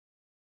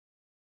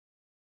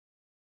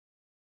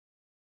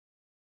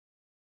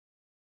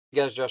Hey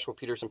guys, Joshua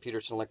Peterson,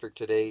 Peterson Electric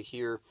today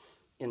here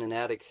in an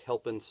attic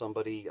helping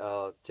somebody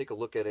take a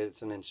look at it.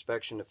 It's an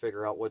inspection to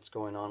figure out what's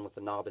going on with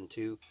the knob and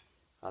two.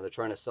 They're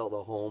trying to sell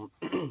the home.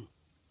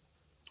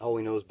 All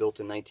we know is built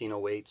in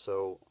 1908,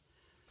 so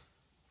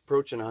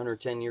approaching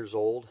 110 years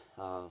old,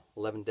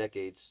 11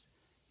 decades.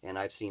 And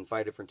I've seen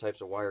 5 different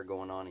types of wire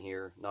going on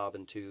here. Knob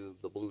and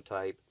tube, the blue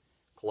type,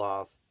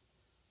 cloth,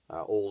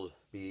 old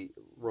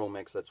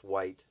Romex, that's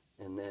white.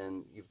 And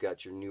then you've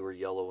got your newer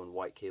yellow and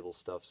white cable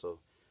stuff. So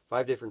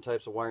 5 different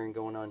types of wiring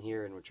going on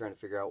here, and we're trying to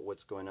figure out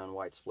what's going on,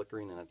 why it's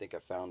flickering, and I think I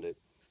found it.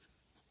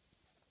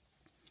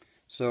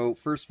 So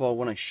first of all,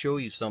 when I show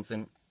you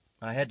something,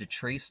 I had to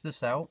trace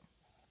this out.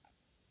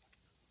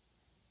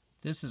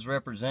 This is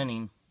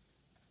representing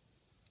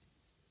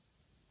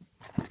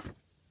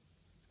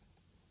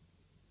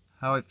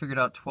how I figured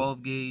out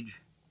 12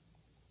 gauge,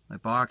 my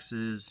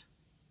boxes,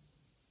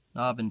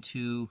 knob and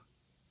two.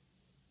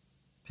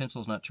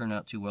 Pencil's not turned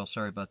out too well,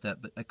 sorry about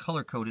that, but I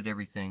color coded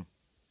everything.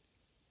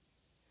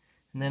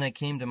 And then I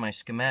came to my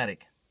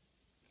schematic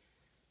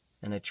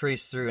and I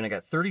traced through, and I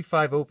got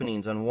 35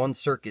 openings on one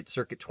circuit,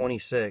 circuit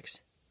 26.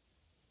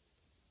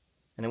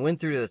 And I went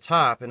through to the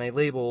top and I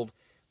labeled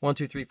 1,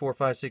 2, 3, 4,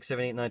 5, 6,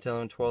 7, 8, 9, 10,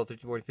 11, 12,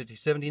 13, 14, 15,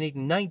 17,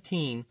 18,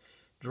 19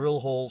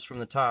 drill holes from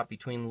the top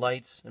between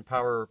lights and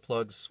power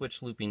plugs,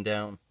 switch looping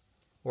down,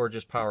 or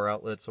just power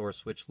outlets or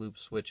switch loop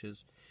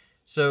switches.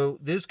 So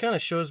this kind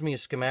of shows me a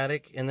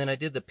schematic, and then I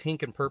did the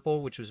pink and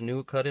purple, which was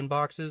new cut-in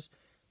boxes.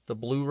 The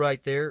blue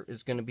right there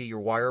is going to be your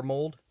wire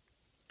mold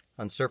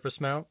on surface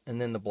mount, and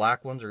then the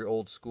black ones are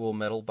old school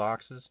metal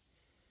boxes.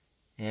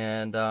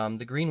 And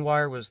the green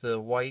wire was the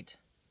white,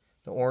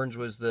 the orange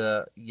was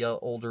the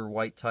older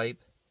white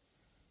type,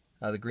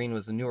 the green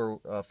was the newer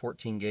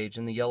 14 gauge,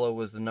 and the yellow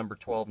was the number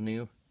 12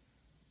 new.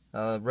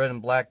 Red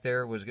and black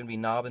there was going to be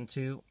knob and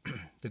two.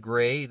 The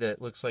gray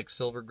that looks like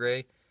silver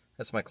gray,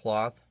 that's my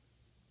cloth.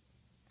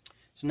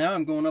 So now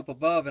I'm going up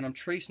above and I'm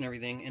tracing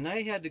everything, and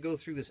I had to go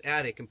through this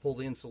attic and pull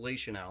the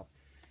insulation out.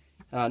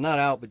 Not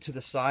out, but to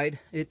the side.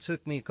 It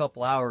took me a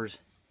couple hours.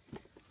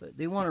 But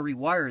they want to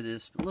rewire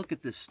this, but look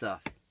at this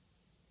stuff.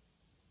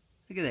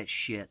 Look at that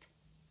shit.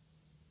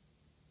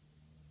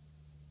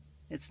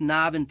 It's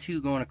knob and two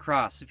going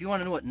across. If you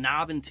want to know what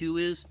knob and two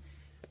is,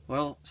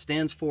 well, it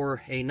stands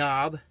for a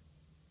knob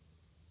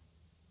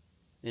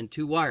and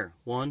two wire.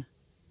 1,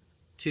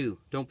 2.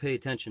 Don't pay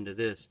attention to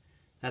this.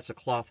 That's a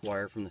cloth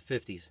wire from the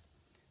 50s.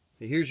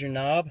 But here's your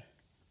knob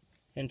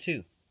and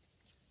two.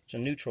 It's a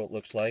neutral, it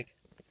looks like.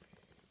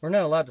 We're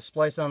not allowed to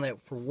splice on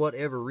that for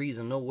whatever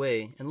reason, no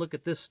way. And look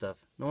at this stuff.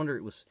 No wonder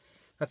it was...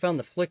 I found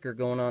the flicker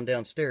going on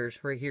downstairs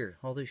right here.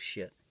 All this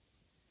shit.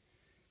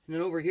 And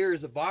then over here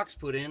is a box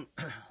put in.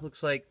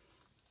 Looks like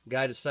a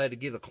guy decided to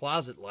give a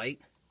closet light.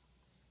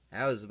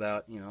 That was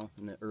about, you know,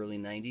 in the early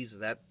 90s,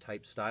 that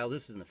type style.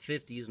 This is in the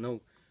 50s,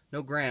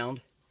 no ground.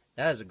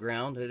 That is a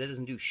ground. That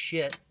doesn't do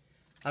shit.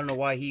 I don't know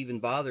why he even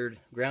bothered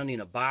grounding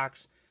a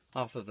box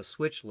off of a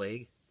switch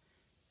leg.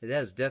 That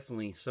is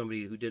definitely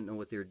somebody who didn't know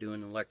what they were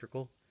doing in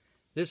electrical.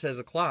 This has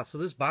a cloth, so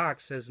this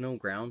box has no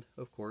ground,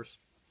 of course.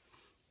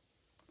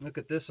 Look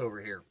at this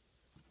over here.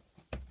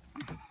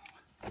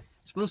 It's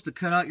supposed to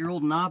cut out your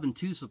old knob and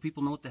two so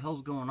people know what the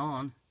hell's going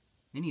on.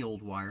 Any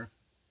old wire.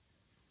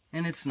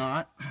 And it's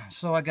not.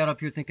 So I got up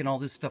here thinking all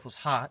this stuff was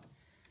hot.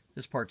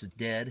 This part's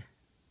dead.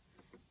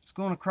 It's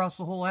going across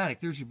the whole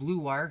attic. There's your blue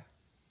wire.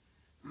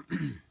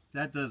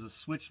 That does a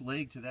switch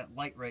leg to that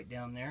light right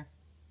down there.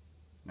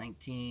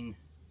 19...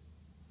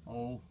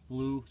 oh,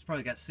 blue. It's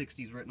probably got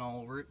 60s written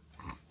all over it.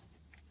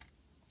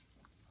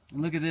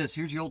 And look at this.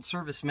 Here's your old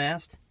service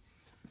mast.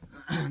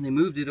 They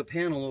moved it a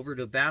panel over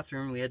to a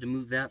bathroom. We had to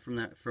move that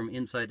from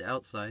inside to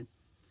outside.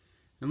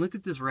 And look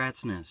at this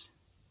rat's nest.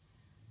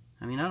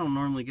 I mean, I don't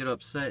normally get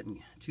upset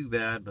too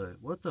bad, but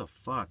what the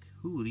fuck?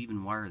 Who would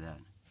even wire that?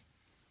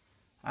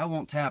 I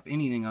won't tap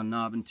anything on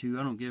knob and two.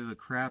 I don't give a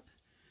crap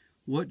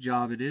what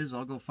job it is.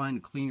 I'll go find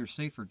a cleaner,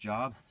 safer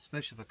job,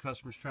 especially if a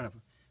customer's trying to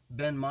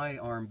bend my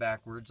arm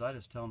backwards. I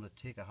just tell them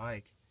to take a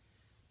hike.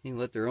 They can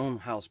let their own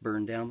house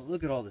burn down, but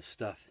look at all this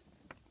stuff.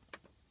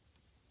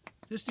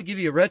 Just to give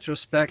you a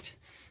retrospect,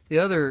 the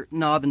other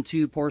knob and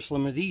two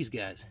porcelain are these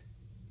guys.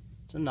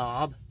 It's a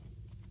knob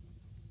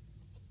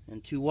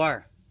and two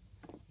wire.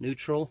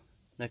 Neutral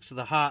next to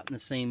the hot in the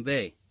same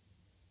bay.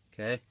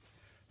 Okay?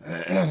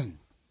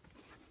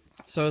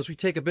 So as we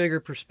take a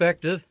bigger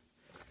perspective,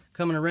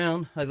 coming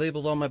around, I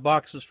labeled all my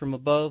boxes from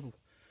above.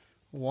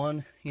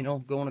 One, you know,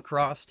 going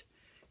across.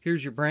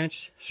 Here's your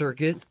branch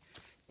circuit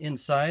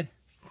inside.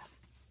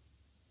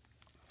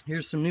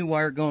 Here's some new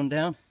wire going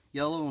down,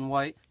 yellow and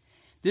white.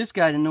 This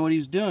guy didn't know what he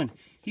was doing.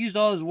 He used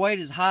all his white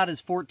as hot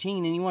as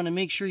 14, and he wanted to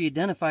make sure he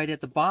identified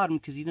at the bottom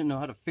because he didn't know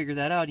how to figure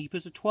that out. He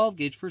puts a 12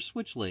 gauge for a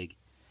switch leg.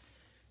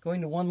 Going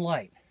to one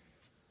light.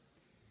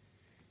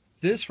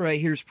 This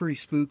right here is pretty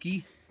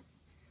spooky.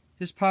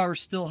 This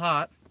power's still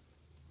hot.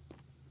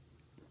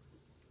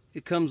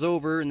 It comes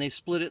over and they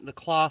split it in the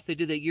cloth. They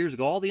did that years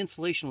ago. All the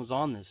insulation was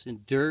on this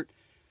in dirt,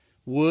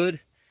 wood.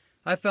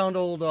 I found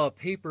old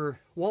paper,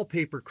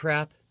 wallpaper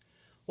crap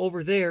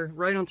over there,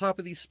 right on top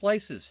of these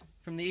splices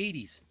from the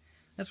 80s.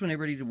 That's when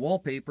everybody did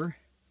wallpaper.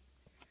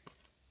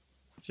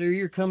 So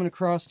you're coming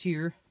across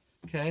here,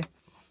 okay?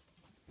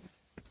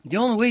 The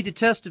only way to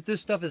test if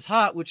this stuff is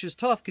hot, which is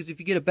tough because if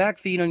you get a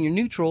backfeed on your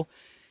neutral,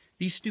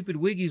 these stupid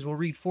Wiggies will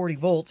read 40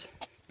 volts.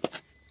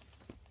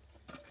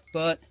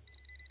 But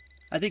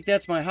I think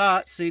that's my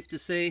hot, safe to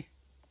say.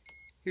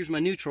 Here's my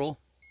neutral.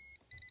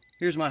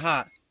 Here's my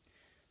hot.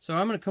 So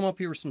I'm going to come up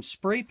here with some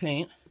spray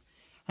paint.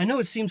 I know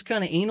it seems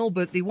kind of anal,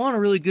 but they want a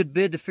really good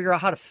bid to figure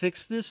out how to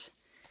fix this.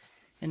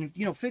 And,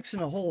 you know, fixing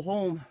a whole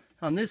home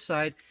on this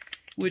side,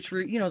 which,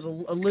 you know, is a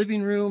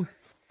living room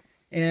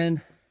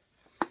and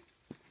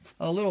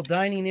a little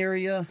dining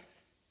area,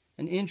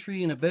 an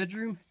entry, and a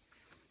bedroom.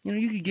 You know,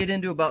 you could get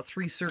into about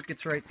 3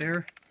 circuits right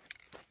there.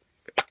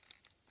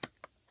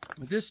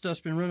 But this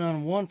stuff's been running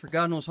on one for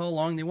God knows how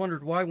long. They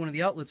wondered why one of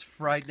the outlets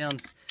fried down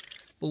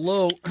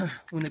below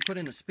when they put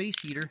in a space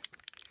heater.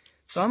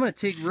 So I'm going to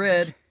take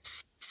red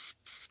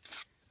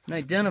and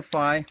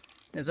identify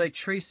as I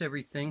trace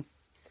everything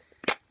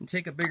and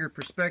take a bigger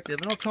perspective.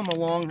 And I'll come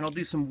along and I'll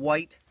do some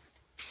white.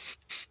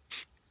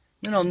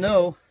 Then I'll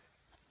know,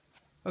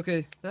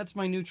 okay, that's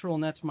my neutral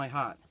and that's my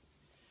hot.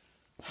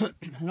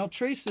 And I'll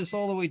trace this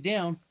all the way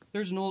down.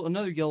 There's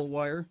another yellow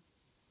wire.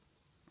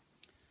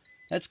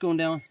 That's going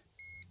down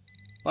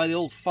by the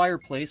old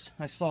fireplace.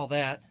 I saw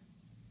that.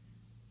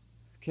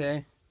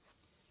 Okay.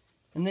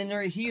 And then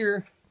right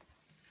here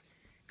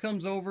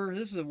comes over.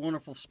 This is a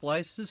wonderful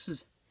splice. This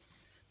is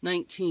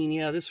 19.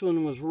 Yeah, this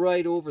one was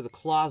right over the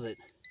closet.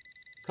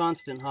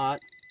 Constant hot.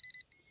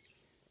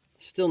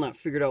 Still not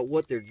figured out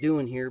what they're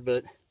doing here,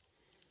 but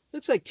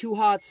looks like 2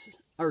 hots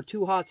or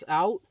 2 hots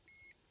out.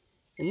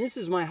 And this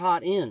is my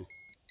hot in.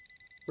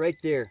 Right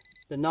there.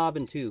 The knob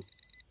and 2.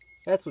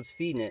 That's what's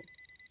feeding it.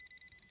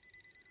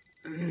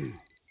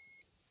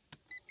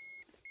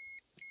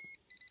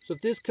 So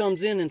if this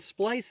comes in and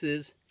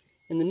splices,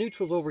 and the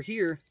neutral's over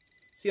here,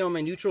 see how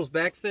my neutral's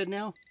backfed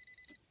now?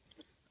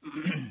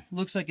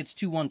 Looks like it's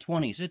 2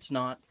 120s. It's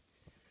not.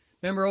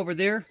 Remember over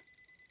there?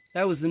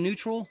 That was the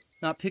neutral,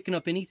 not picking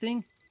up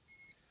anything.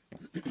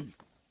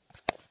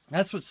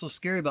 That's what's so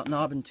scary about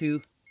knob and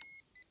 2.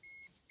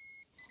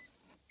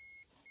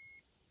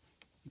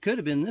 It could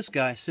have been this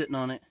guy sitting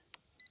on it.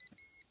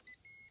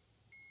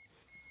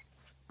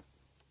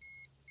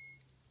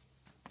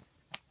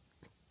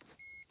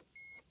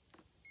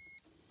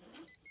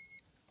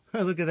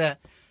 Look at that.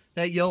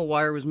 That yellow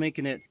wire was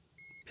making it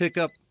pick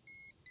up.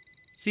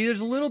 See, there's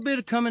a little bit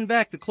of coming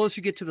back the closer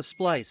you get to the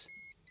splice.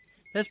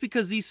 That's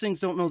because these things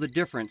don't know the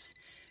difference.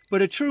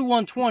 But a true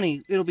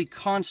 120, it'll be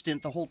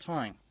constant the whole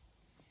time.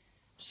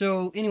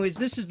 So, anyways,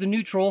 this is the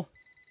neutral.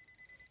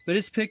 But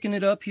it's picking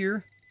it up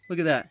here. Look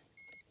at that.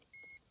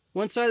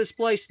 One side of the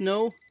splice,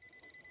 no.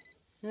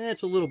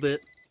 It's a little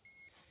bit.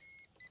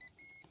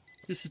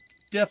 This is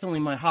definitely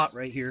my hot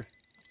right here.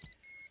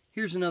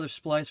 Here's another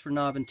splice for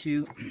knob and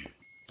 2.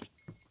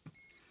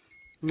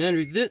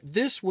 And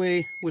this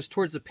way was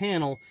towards the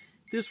panel.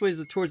 This way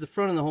is towards the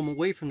front of the home,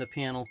 away from the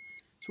panel.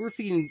 So we're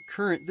feeding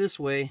current this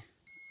way,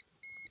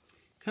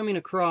 coming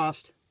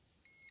across,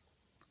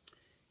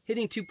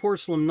 hitting 2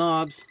 porcelain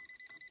knobs.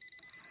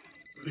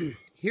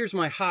 Here's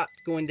my hot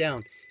going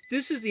down.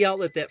 This is the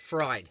outlet that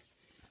fried.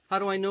 How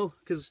do I know?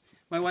 Because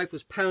my wife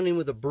was pounding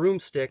with a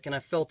broomstick and I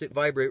felt it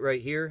vibrate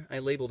right here. I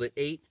labeled it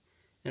 8,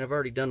 and I've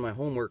already done my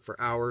homework for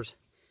hours.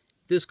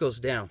 This goes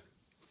down.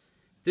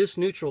 This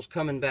neutral's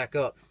coming back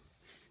up.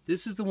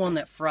 This is the one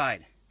that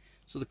fried.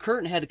 So the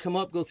current had to come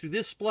up, go through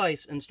this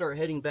splice, and start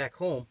heading back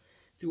home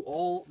through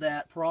all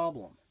that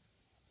problem.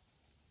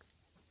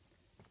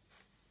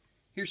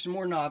 Here's some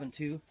more knob and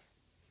 2.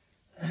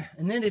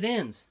 And then it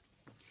ends.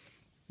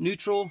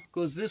 Neutral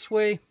goes this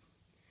way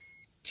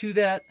to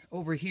that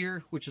over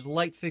here, which is a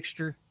light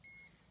fixture.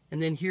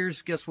 And then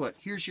here's, guess what?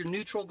 Here's your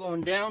neutral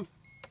going down.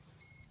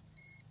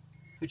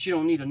 But you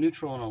don't need a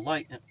neutral and a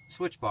light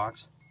switch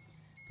box.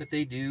 But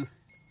they do.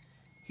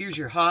 Here's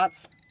your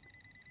hots.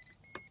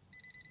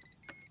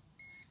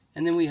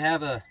 And then we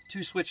have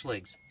 2 switch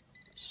legs.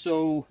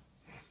 So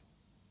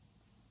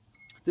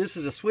this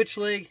is a switch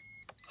leg,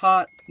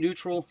 hot,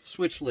 neutral,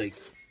 switch leg.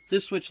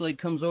 This switch leg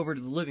comes over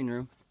to the living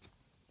room.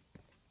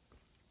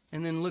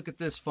 And then look at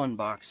this fun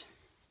box.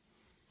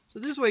 So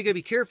this is why you gotta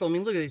be careful. I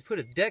mean, look at it, put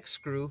a deck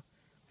screw,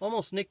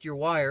 almost nicked your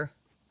wire.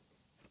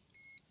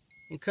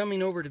 And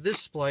coming over to this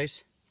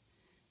splice,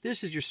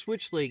 this is your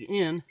switch leg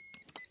in,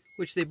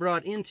 which they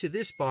brought into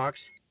this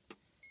box.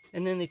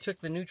 And then they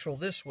took the neutral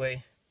this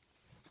way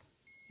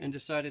and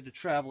decided to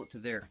travel it to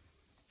there.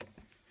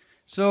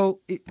 So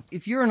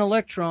if you're an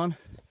electron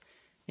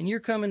and you're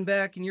coming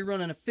back and you're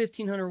running a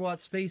 1500 watt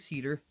space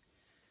heater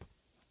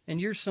and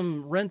you're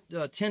some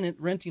tenant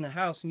renting a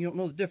house and you don't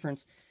know the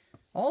difference,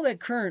 all that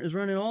current is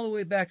running all the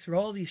way back through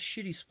all these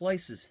shitty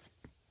splices.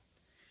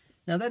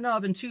 Now that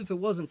knob and 2, if it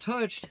wasn't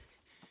touched,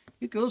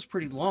 it goes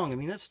pretty long. I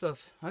mean, that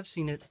stuff, I've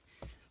seen it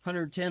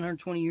 110,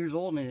 120 years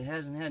old and it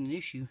hasn't had an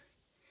issue.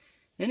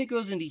 Then it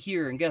goes into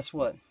here, and guess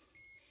what?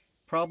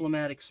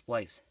 Problematic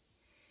splice.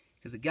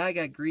 Because the guy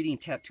got greedy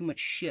and tapped too much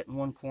shit in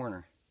one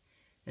corner.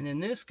 And then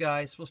this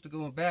guy is supposed to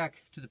go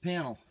back to the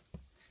panel.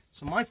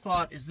 So my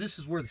thought is this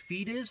is where the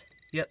feed is.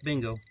 Yep,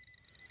 bingo.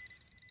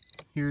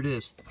 Here it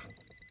is.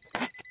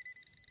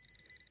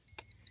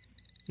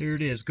 There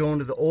it is, going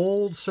to the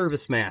old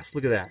service mast.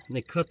 Look at that. And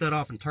they cut that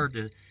off and tarred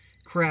the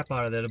crap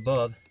out of that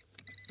above.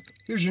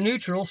 Here's your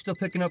neutral, still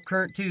picking up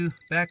current too,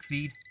 back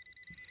feed.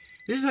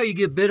 This is how you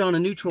get bid on a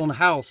neutral in the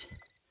house.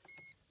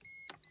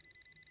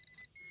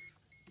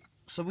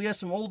 So we have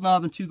some old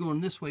knob and 2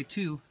 going this way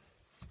too.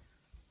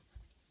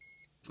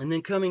 And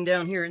then coming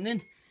down here, and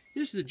then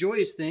this is the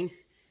joyous thing.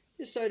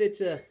 Decided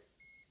to,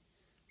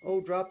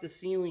 drop the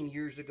ceiling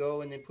years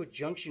ago and then put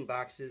junction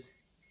boxes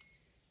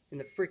in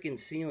the freaking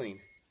ceiling.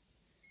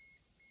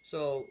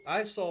 So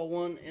I saw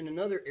one in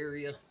another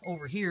area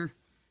over here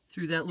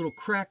through that little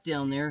crack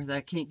down there that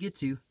I can't get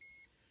to.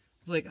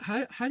 Like,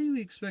 how do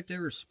you expect to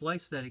ever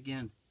splice that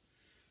again?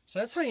 So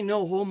that's how you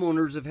know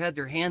homeowners have had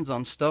their hands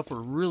on stuff, or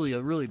really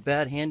a really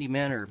bad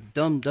handyman or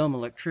dumb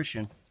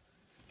electrician.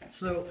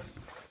 So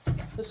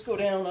let's go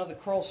down out of the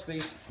crawl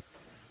space.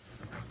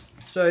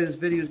 Sorry, this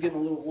video is getting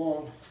a little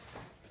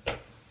long,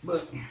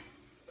 but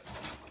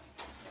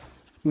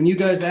when you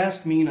guys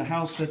ask me in a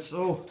house that's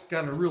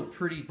got a real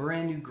pretty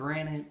brand new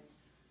granite,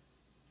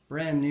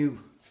 brand new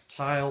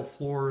tile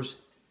floors,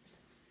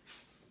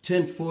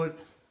 10-foot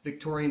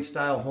Victorian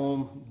style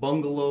home,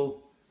 bungalow,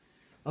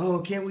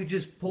 can't we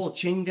just pull a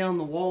chain down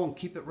the wall and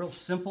keep it real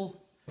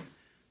simple?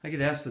 I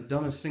get asked the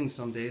dumbest things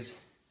some days.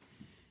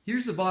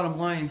 Here's the bottom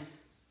line.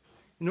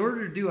 In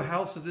order to do a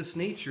house of this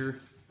nature,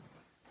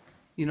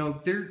 you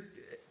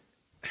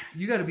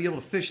got to be able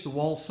to fish the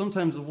walls.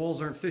 Sometimes the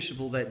walls aren't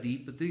fishable that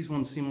deep, but these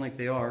ones seem like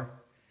they are.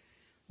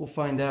 We'll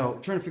find out.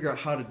 We're trying to figure out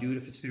how to do it,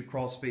 if it's through the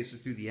crawl space or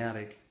through the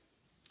attic.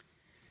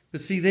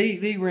 But see,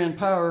 they ran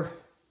power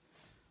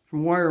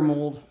from wire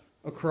mold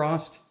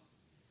across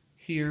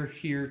here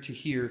to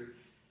here.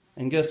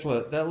 And guess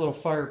what? That little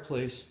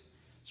fireplace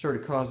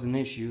started causing an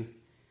issue.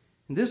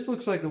 And this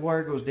looks like the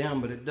wire goes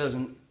down, but it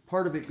doesn't.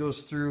 Part of it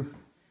goes through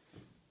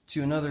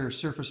to another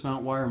surface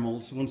mount wire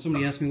mold. So when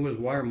somebody asks me what does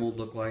wire mold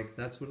look like,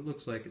 that's what it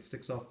looks like. It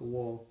sticks off the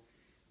wall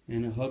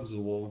and it hugs the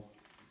wall.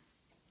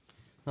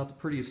 Not the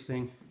prettiest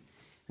thing.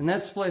 And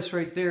that splice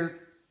right there,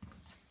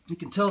 you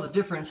can tell the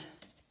difference.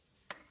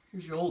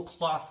 Here's your old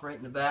cloth right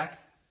in the back.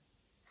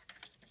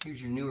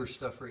 Here's your newer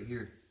stuff right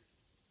here.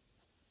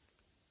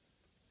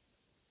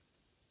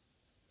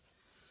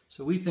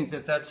 So we think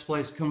that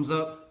splice comes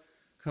over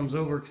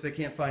because they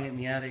can't find it in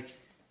the attic,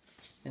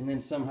 and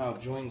then somehow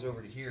joins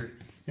over to here.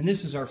 And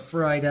this is our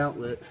fried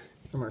outlet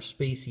from our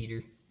space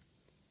heater.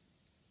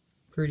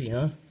 Pretty,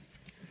 huh?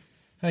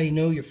 How you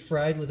know you're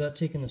fried without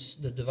taking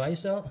the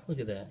device out? Look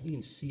at that. You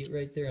can see it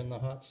right there on the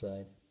hot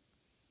side.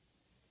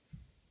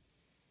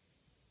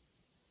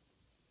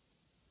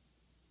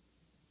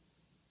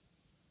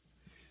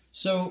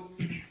 So,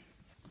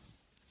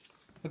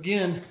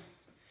 again,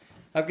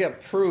 I've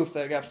got proof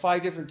that I got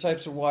 5 different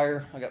types of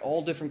wire. I got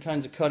all different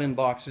kinds of cut-in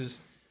boxes.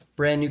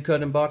 Brand new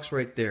cut-in box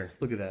right there.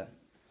 Look at that.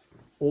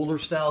 Older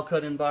style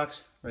cut-in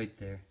box right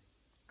there.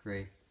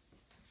 Great.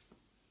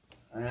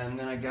 And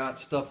then I got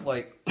stuff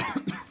like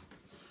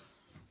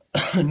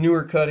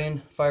newer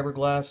cut-in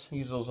fiberglass. I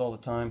use those all the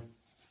time.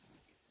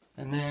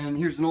 And then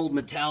here's an old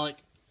metallic.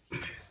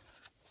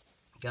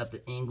 Got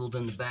the angled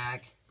in the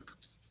back.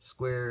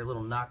 Square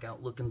little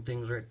knockout looking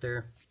things right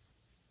there.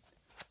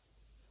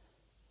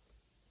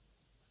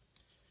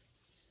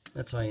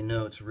 That's how you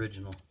know it's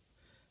original.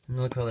 And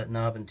look how that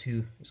knob and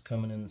 2 is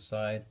coming in the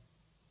side.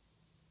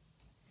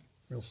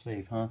 Real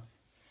safe, huh?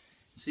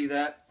 See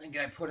that? I think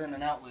I put in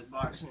an outlet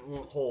box and it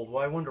won't hold.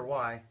 Well, I wonder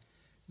why.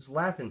 It's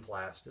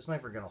Lathanplast. It's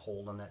never going to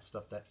hold on that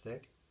stuff that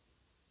thick.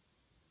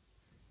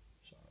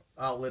 So,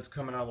 outlet's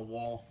coming out of the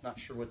wall. Not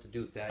sure what to do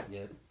with that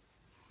yet.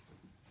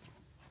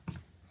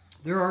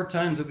 There are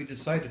times that we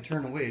decide to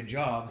turn away a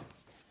job,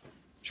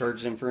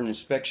 charge them for an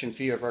inspection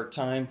fee of our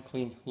time,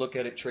 look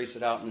at it, trace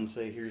it out, and then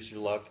say, here's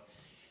your luck.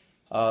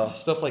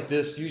 Stuff like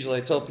this, usually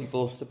I tell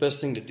people the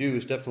best thing to do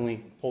is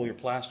definitely pull your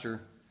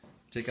plaster,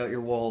 take out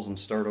your walls, and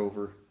start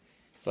over.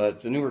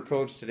 But the newer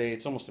codes today,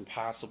 it's almost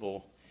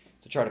impossible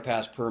to try to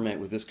pass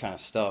permit with this kind of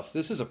stuff.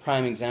 This is a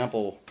prime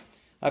example.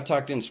 I've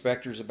talked to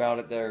inspectors about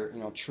it. They're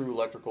true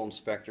electrical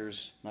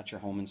inspectors, not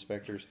your home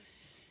inspectors.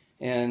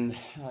 And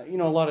a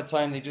lot of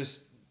time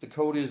the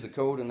code is the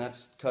code, and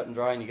that's cut and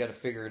dry, and you got to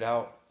figure it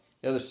out.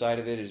 The other side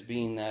of it is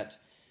being that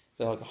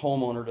the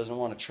homeowner doesn't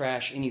want to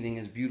trash anything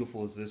as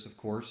beautiful as this, of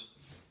course.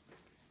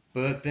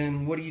 But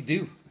then what do you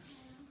do?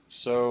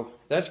 So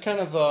that's kind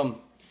of a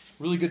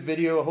really good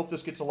video. I hope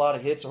this gets a lot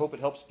of hits. I hope it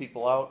helps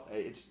people out.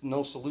 It's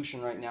no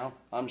solution right now.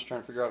 I'm just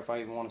trying to figure out if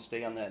I even want to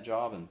stay on that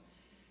job and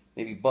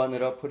maybe button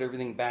it up, put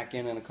everything back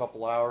in a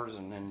couple hours,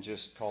 and then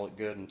just call it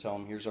good and tell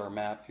them, here's our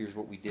map, here's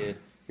what we did,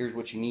 here's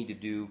what you need to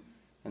do,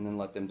 and then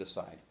let them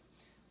decide.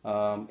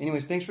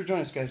 Anyways, thanks for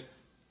joining us, guys.